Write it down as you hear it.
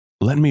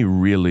let me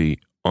really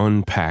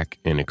unpack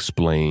and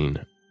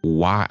explain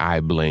why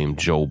I blame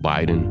Joe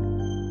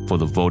Biden for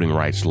the voting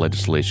rights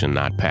legislation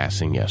not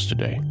passing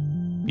yesterday.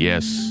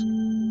 Yes,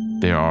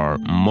 there are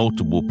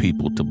multiple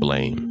people to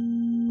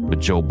blame, but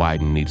Joe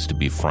Biden needs to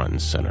be front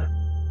and center.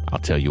 I'll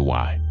tell you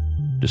why.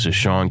 This is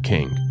Sean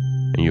King,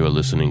 and you are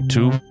listening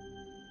to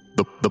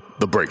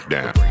The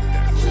Breakdown.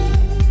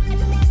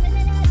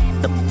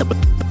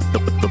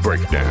 The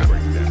Breakdown.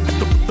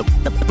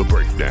 The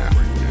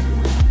Breakdown.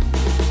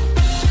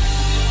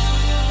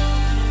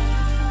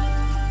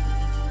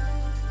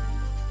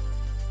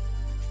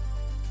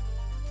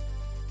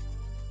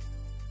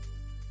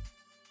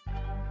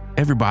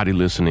 Everybody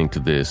listening to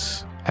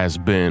this has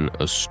been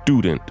a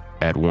student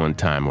at one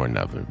time or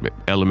another.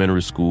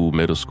 Elementary school,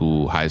 middle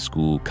school, high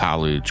school,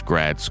 college,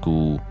 grad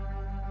school.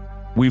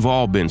 We've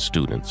all been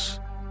students.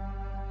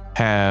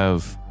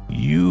 Have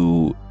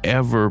you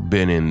ever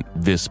been in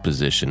this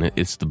position?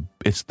 It's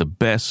the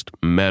best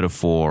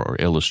metaphor or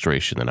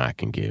illustration that I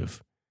can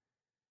give.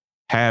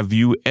 Have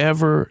you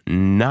ever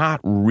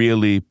not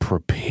really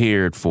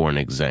prepared for an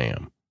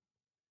exam?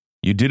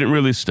 You didn't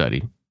really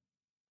study.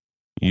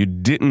 You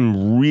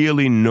didn't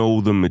really know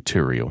the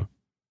material.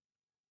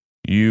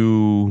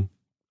 You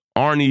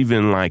aren't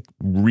even like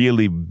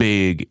really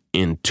big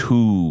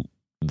into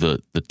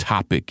the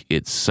topic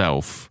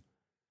itself.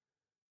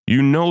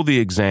 You know the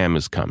exam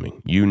is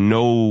coming. You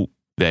know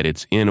that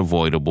it's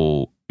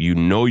unavoidable. You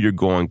know you're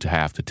going to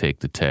have to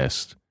take the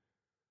test,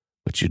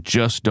 but you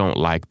just don't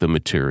like the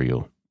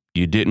material.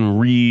 You didn't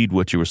read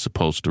what you were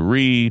supposed to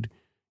read.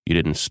 You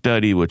didn't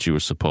study what you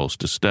were supposed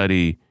to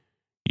study.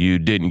 You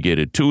didn't get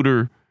a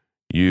tutor.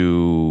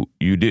 You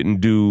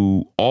didn't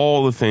do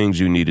all the things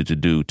you needed to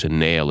do to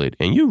nail it,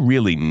 and you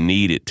really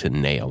needed to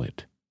nail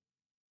it.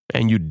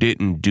 And you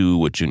didn't do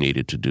what you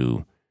needed to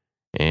do.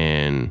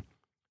 And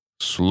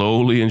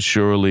slowly and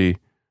surely,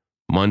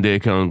 Monday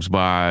comes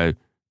by,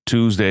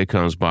 Tuesday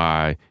comes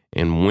by,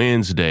 and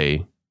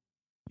Wednesday,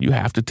 you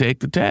have to take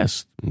the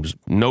test. There's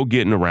no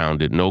getting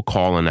around it, no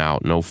calling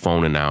out, no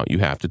phoning out. You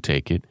have to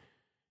take it.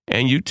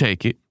 And you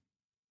take it,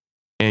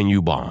 and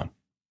you bomb.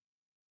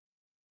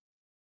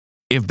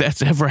 If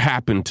that's ever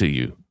happened to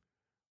you,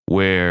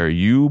 where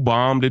you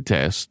bombed a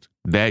test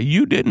that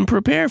you didn't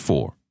prepare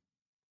for,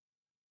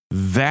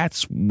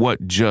 that's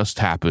what just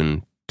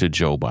happened to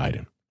Joe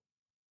Biden.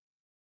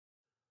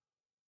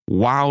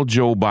 While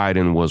Joe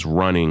Biden was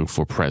running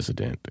for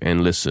president,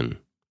 and listen,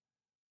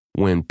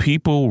 when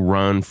people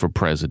run for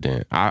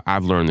president,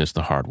 I've learned this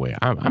the hard way.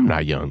 I'm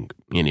not young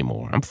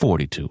anymore. I'm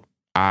 42.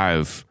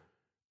 I've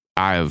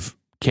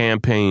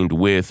campaigned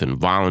with and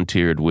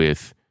volunteered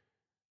with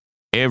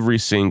every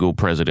single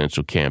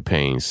presidential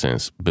campaign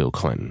since Bill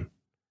Clinton.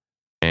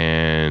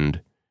 And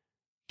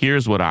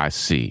here's what I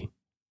see.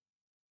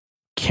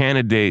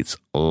 Candidates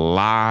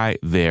lie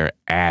their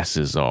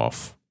asses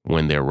off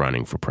when they're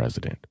running for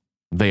president.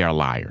 They are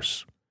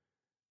liars.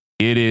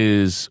 It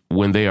is,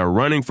 when they are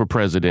running for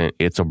president,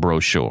 it's a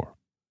brochure.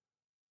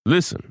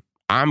 Listen,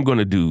 I'm going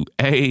to do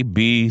A,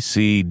 B,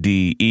 C,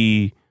 D,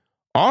 E,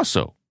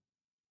 also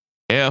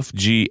F,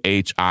 G,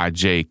 H, I,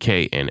 J,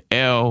 K, and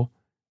L.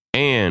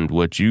 And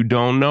what you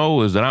don't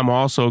know is that I'm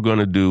also going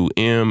to do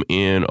M,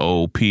 N,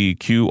 O, P,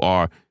 Q,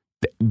 R.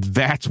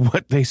 That's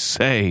what they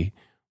say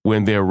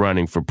when they're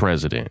running for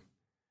president.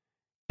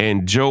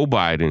 And Joe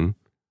Biden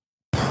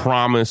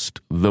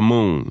promised the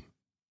moon.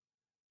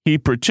 He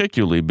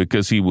particularly,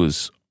 because he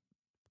was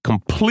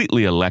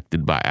completely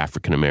elected by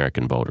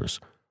African-American voters.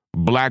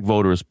 Black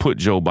voters put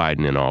Joe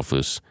Biden in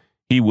office.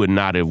 He would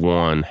not have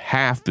won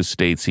half the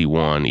states he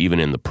won, even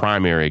in the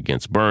primary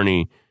against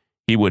Bernie.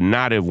 He would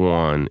not have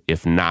won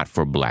if not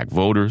for black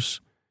voters.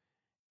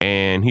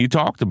 And he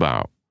talked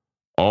about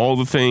all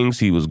the things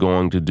he was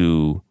going to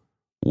do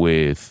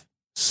with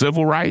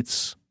civil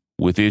rights,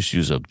 with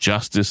issues of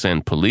justice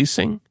and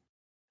policing,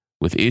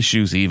 with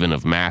issues even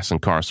of mass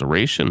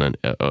incarceration,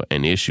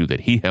 an issue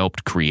that he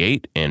helped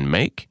create and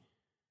make.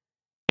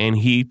 And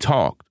he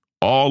talked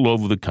all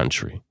over the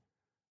country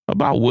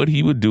about what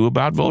he would do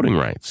about voting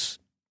rights.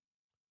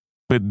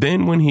 But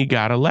then when he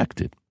got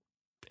elected,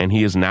 and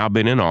he has now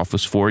been in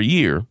office for a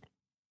year,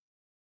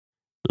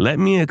 let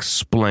me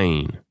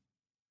explain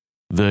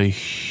the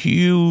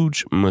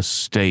huge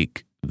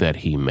mistake that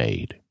he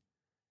made.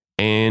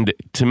 And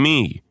to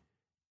me,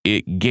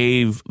 it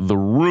gave the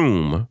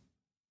room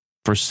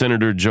for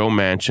Senator Joe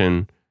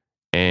Manchin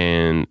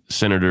and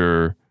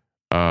Senator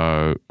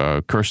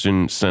Kyrsten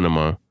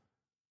Sinema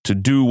to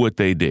do what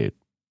they did.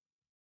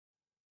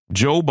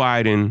 Joe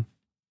Biden,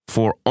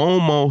 for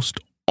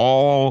almost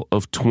all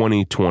of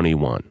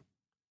 2021,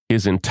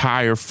 his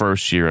entire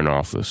first year in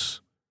office,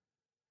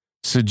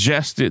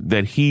 suggested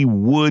that he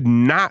would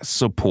not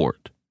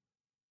support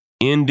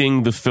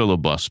ending the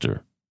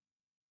filibuster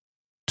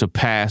to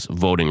pass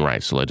voting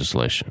rights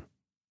legislation.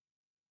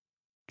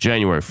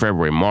 January,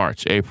 February,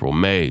 March, April,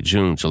 May,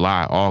 June,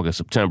 July, August,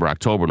 September,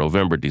 October,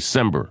 November,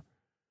 December,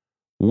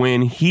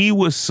 when he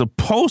was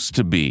supposed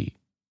to be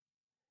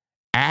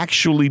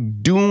actually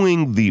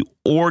doing the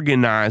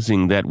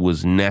organizing that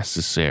was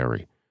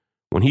necessary,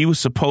 when he was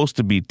supposed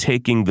to be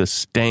taking the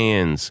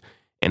stands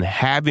and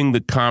having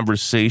the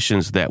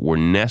conversations that were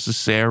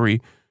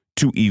necessary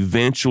to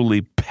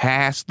eventually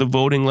pass the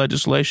voting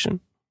legislation,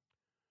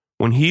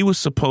 when he was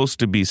supposed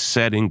to be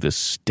setting the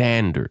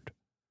standard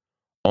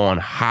on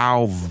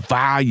how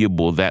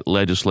valuable that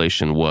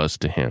legislation was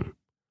to him,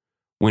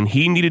 when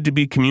he needed to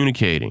be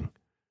communicating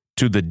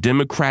to the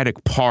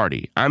Democratic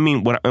Party, I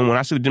mean, when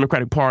I say the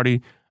Democratic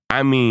Party,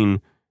 I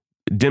mean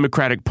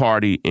Democratic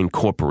Party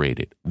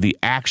Incorporated, the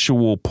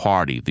actual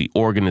party, the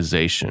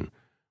organization,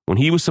 when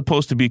he was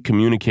supposed to be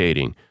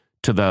communicating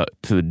to the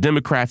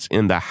Democrats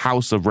in the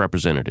House of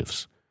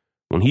Representatives,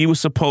 when he was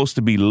supposed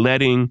to be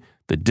letting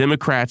the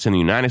Democrats in the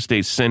United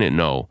States Senate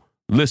know,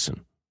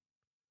 listen,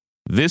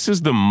 this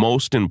is the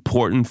most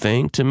important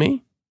thing to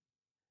me.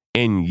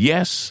 And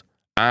yes,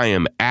 I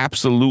am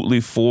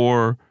absolutely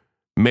for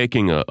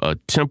making a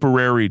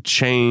temporary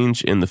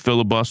change in the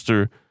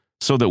filibuster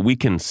so that we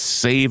can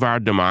save our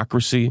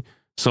democracy,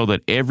 so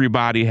that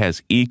everybody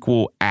has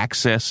equal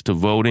access to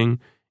voting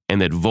and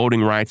that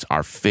voting rights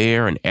are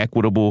fair and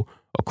equitable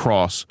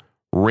across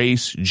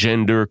race,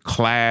 gender,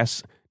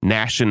 class,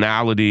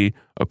 nationality,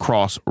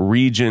 across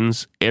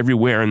regions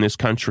everywhere in this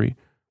country,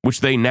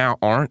 which they now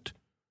aren't,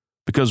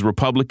 because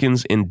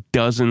Republicans in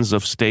dozens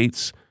of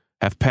states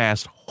have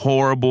passed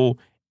horrible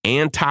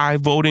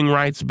anti-voting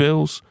rights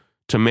bills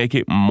to make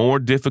it more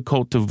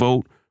difficult to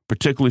vote,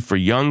 particularly for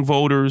young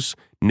voters,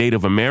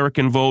 Native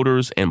American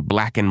voters, and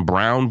Black and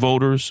brown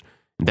voters.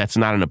 That's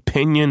not an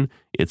opinion.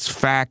 It's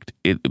fact.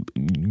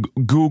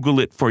 Google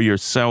it for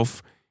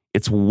yourself.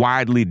 It's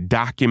widely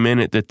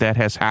documented that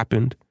has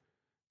happened.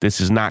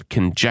 This is not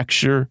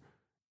conjecture.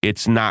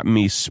 It's not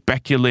me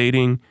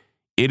speculating.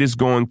 It is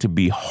going to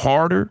be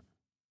harder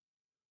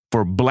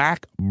for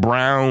Black,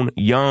 brown,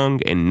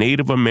 young, and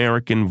Native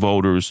American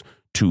voters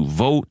to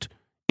vote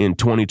in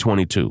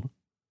 2022.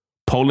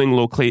 Polling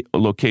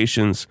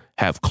locations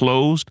have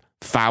closed,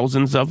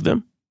 thousands of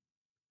them.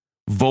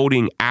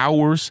 Voting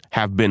hours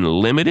have been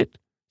limited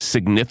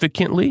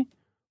significantly.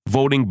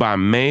 Voting by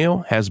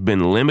mail has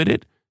been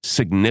limited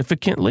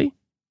significantly.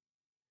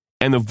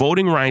 And the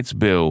voting rights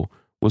bill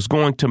was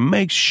going to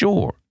make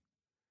sure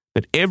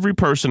that every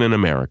person in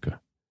America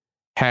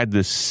had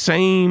the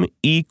same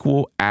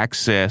equal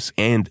access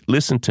and,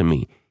 listen to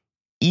me,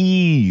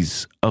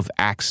 ease of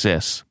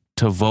access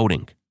to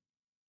voting.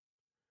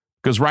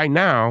 Because right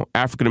now,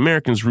 African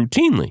Americans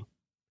routinely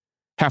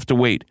have to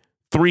wait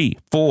 3,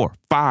 4,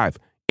 5,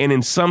 and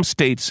in some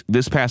states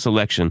this past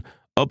election,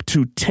 up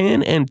to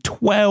 10 and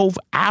 12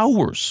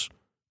 hours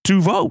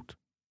to vote.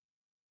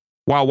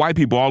 While white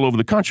people all over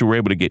the country were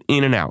able to get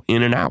in and out,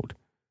 in and out.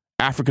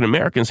 African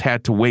Americans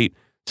had to wait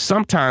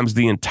sometimes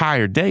the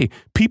entire day.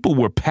 People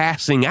were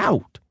passing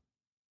out.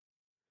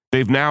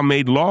 They've now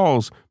made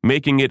laws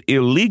making it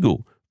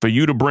illegal for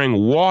you to bring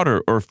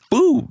water or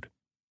food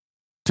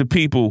to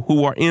people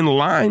who are in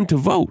line to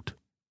vote,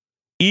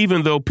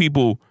 even though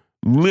people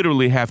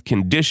literally have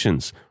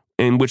conditions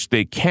in which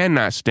they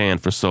cannot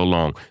stand for so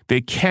long.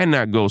 They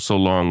cannot go so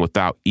long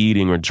without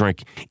eating or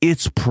drinking.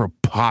 It's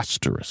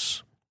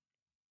preposterous.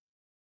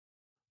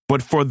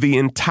 But for the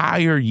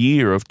entire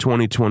year of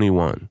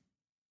 2021,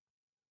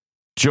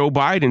 Joe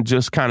Biden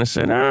just kind of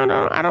said,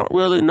 I don't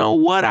really know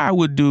what I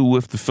would do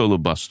with the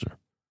filibuster.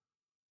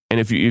 And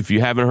if you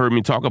haven't heard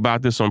me talk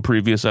about this on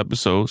previous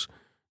episodes,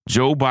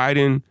 Joe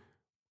Biden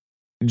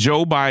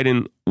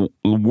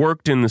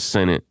worked in the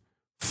Senate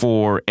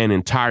for an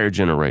entire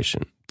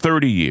generation,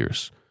 30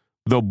 years.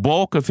 The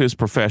bulk of his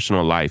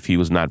professional life, he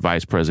was not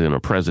vice president or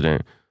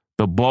president.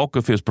 The bulk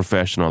of his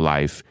professional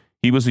life,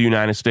 he was a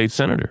United States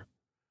senator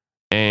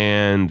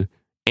and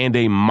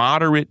a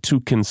moderate to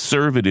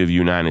conservative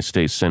United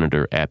States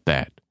senator at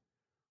that,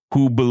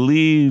 who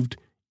believed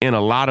in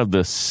a lot of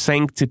the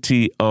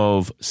sanctity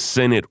of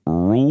Senate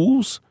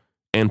rules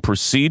and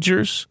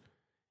procedures.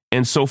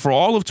 And so for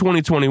all of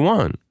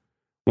 2021,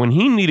 when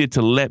he needed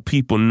to let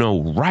people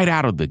know right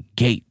out of the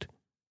gate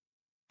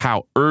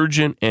how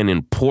urgent and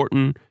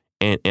important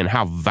and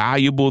how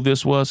valuable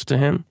this was to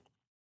him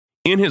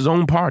in his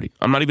own party,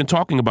 I'm not even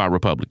talking about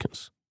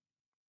Republicans,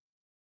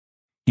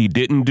 he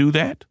didn't do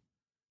that.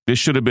 This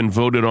should have been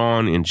voted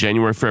on in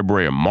January,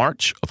 February, or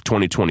March of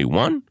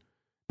 2021,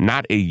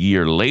 not a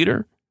year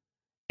later.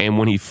 And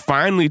when he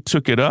finally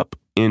took it up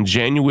in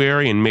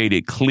January and made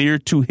it clear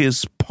to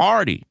his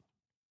party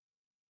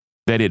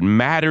that it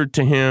mattered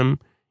to him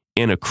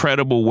in a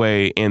credible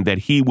way and that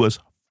he was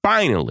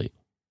finally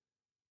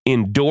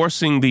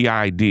endorsing the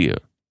idea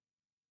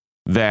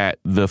that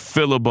the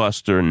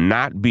filibuster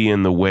not be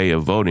in the way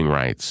of voting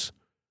rights,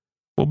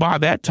 well, by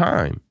that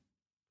time,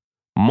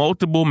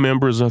 multiple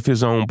members of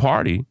his own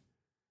party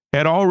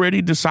had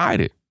already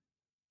decided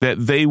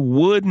that they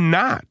would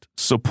not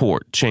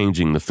support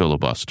changing the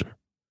filibuster.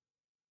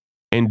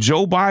 And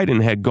Joe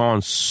Biden had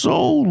gone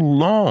so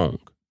long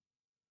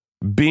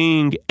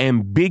being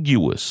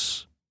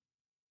ambiguous,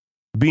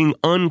 being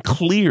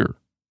unclear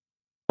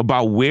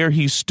about where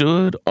he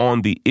stood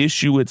on the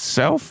issue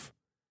itself,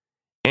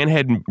 and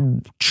had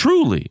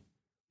truly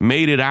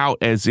made it out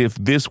as if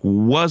this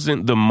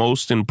wasn't the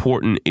most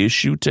important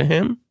issue to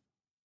him,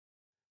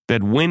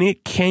 that when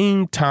it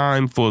came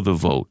time for the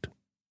vote,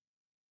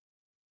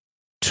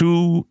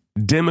 two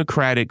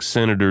Democratic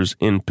senators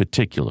in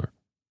particular,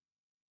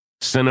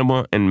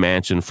 Sinema and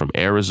Manchin from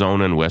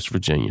Arizona and West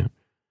Virginia,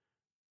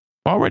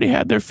 already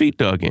had their feet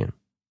dug in.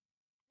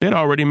 They'd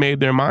already made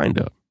their mind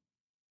up.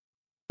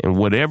 And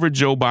whatever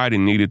Joe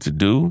Biden needed to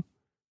do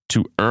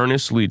to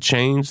earnestly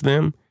change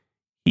them,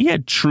 he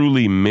had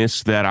truly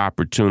missed that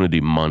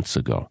opportunity months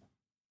ago.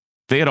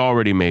 They had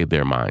already made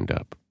their mind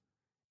up.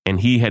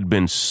 And he had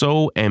been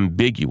so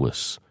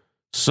ambiguous,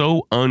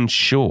 so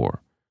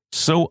unsure,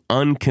 so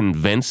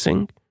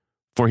unconvincing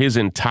for his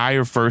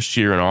entire first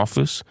year in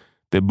office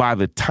that by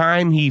the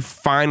time he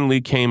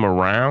finally came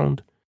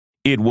around,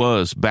 it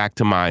was, back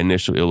to my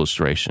initial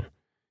illustration,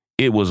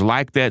 it was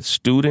like that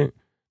student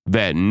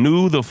that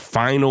knew the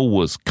final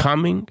was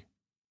coming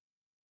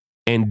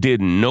and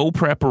did no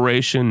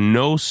preparation,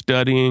 no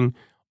studying,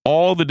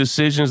 all the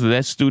decisions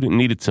that student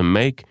needed to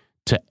make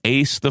to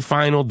ace the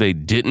final, they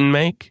didn't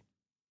make.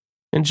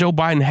 And Joe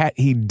Biden,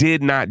 he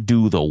did not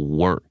do the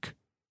work.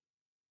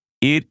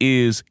 It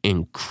is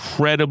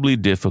incredibly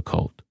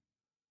difficult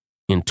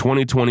in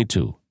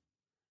 2022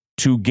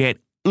 to get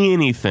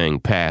anything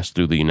passed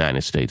through the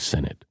United States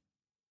Senate.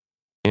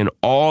 And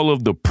all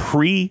of the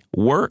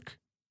pre-work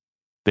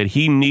that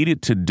he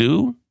needed to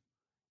do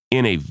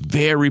in a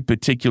very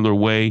particular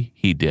way,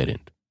 he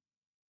didn't.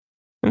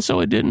 And so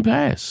it didn't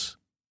pass.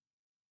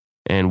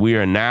 And we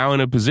are now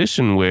in a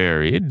position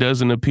where it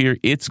doesn't appear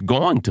it's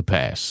going to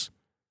pass.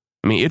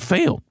 I mean, it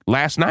failed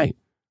last night,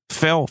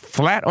 fell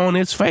flat on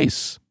its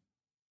face.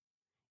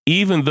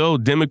 Even though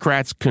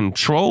Democrats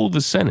control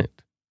the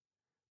Senate,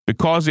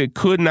 because it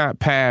could not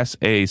pass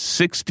a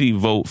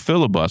 60-vote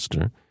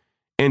filibuster,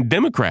 and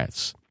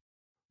Democrats,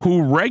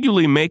 who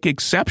regularly make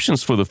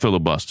exceptions for the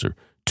filibuster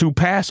to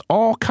pass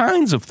all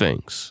kinds of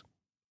things,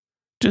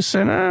 just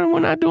said, we're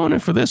not doing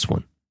it for this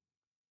one.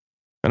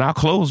 And I'll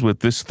close with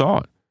this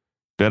thought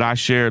that I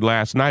shared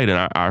last night,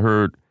 and I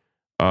heard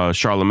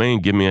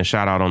Charlamagne give me a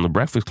shout out on the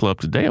Breakfast Club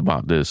today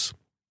about this.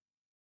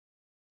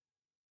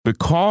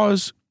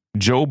 Because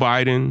Joe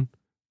Biden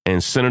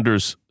and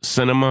Senators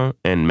Sinema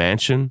and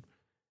Manchin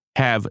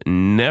have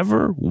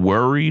never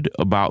worried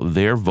about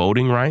their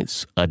voting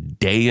rights a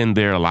day in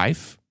their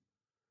life,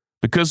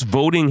 because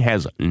voting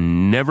has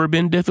never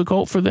been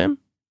difficult for them,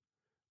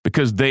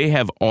 because they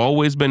have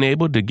always been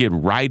able to get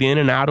right in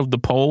and out of the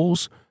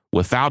polls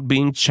without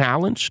being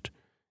challenged,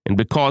 and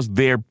because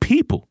their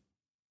people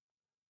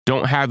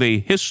don't have a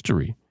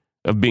history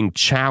of being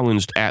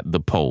challenged at the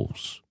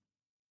polls.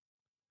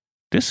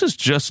 This is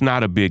just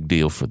not a big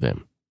deal for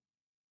them.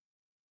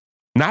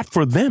 Not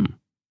for them.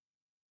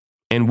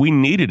 And we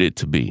needed it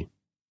to be,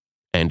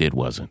 and it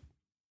wasn't.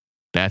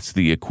 That's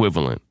the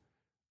equivalent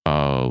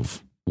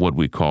of what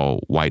we call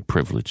white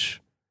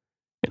privilege.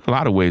 In a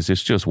lot of ways,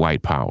 it's just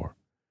white power.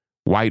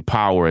 White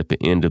power at the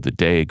end of the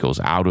day goes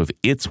out of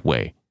its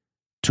way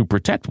to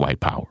protect white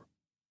power.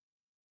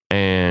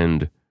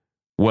 And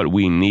what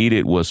we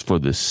needed was for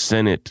the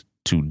Senate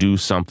to do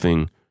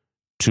something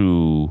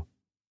to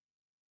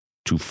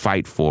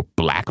fight for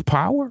black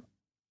power.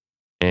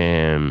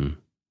 And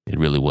it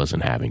really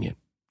wasn't having it.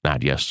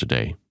 Not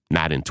yesterday,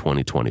 not in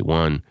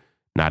 2021,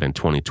 not in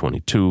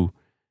 2022.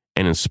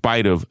 And in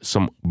spite of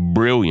some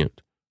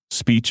brilliant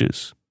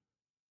speeches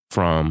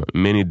from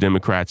many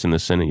Democrats in the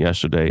Senate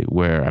yesterday,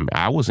 where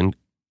I was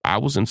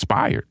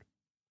inspired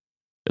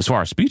as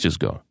far as speeches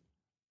go,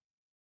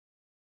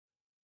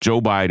 Joe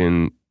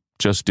Biden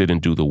just didn't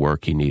do the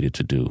work he needed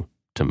to do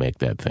to make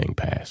that thing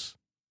pass.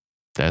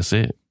 That's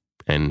it.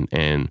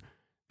 And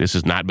this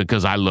is not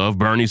because I love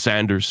Bernie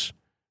Sanders.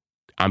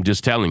 I'm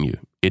just telling you,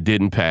 it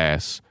didn't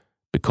pass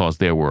because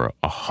there were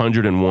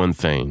 101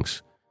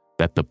 things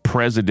that the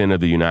president of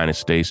the United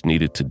States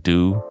needed to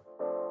do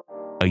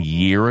a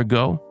year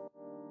ago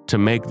to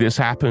make this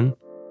happen.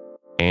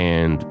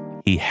 And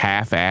he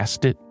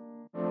half-assed it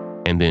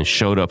and then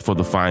showed up for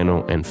the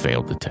final and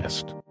failed the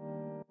test.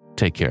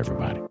 Take care,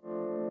 everybody.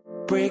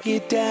 Break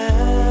it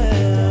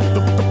down.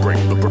 The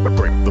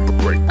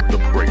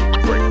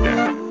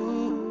breakdown.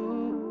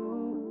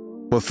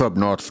 What's up,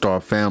 North Star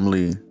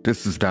family?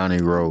 This is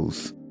Donnie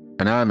Rose,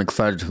 and I'm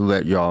excited to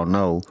let y'all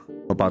know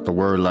about the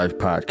Word Life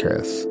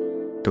podcast,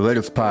 the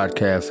latest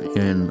podcast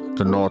in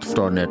the North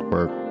Star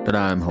Network that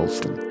I'm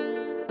hosting.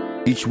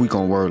 Each week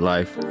on Word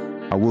Life,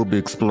 I will be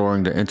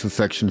exploring the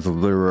intersections of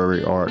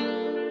literary art,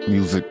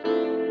 music,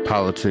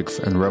 politics,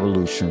 and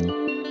revolution,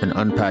 and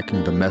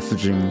unpacking the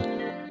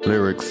messaging,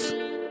 lyrics,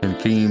 and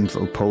themes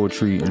of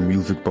poetry and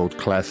music, both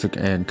classic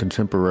and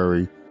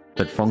contemporary,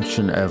 that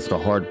function as the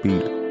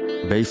heartbeat,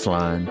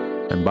 baseline,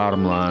 and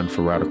bottom line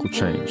for radical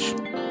change.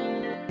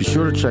 Be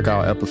sure to check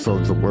out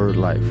episodes of Word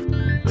Life,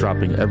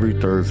 dropping every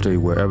Thursday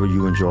wherever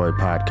you enjoy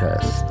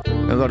podcasts,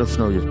 and let us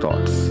know your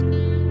thoughts.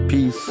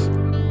 Peace,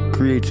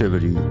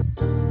 creativity,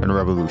 and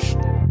revolution.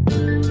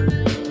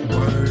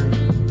 Word.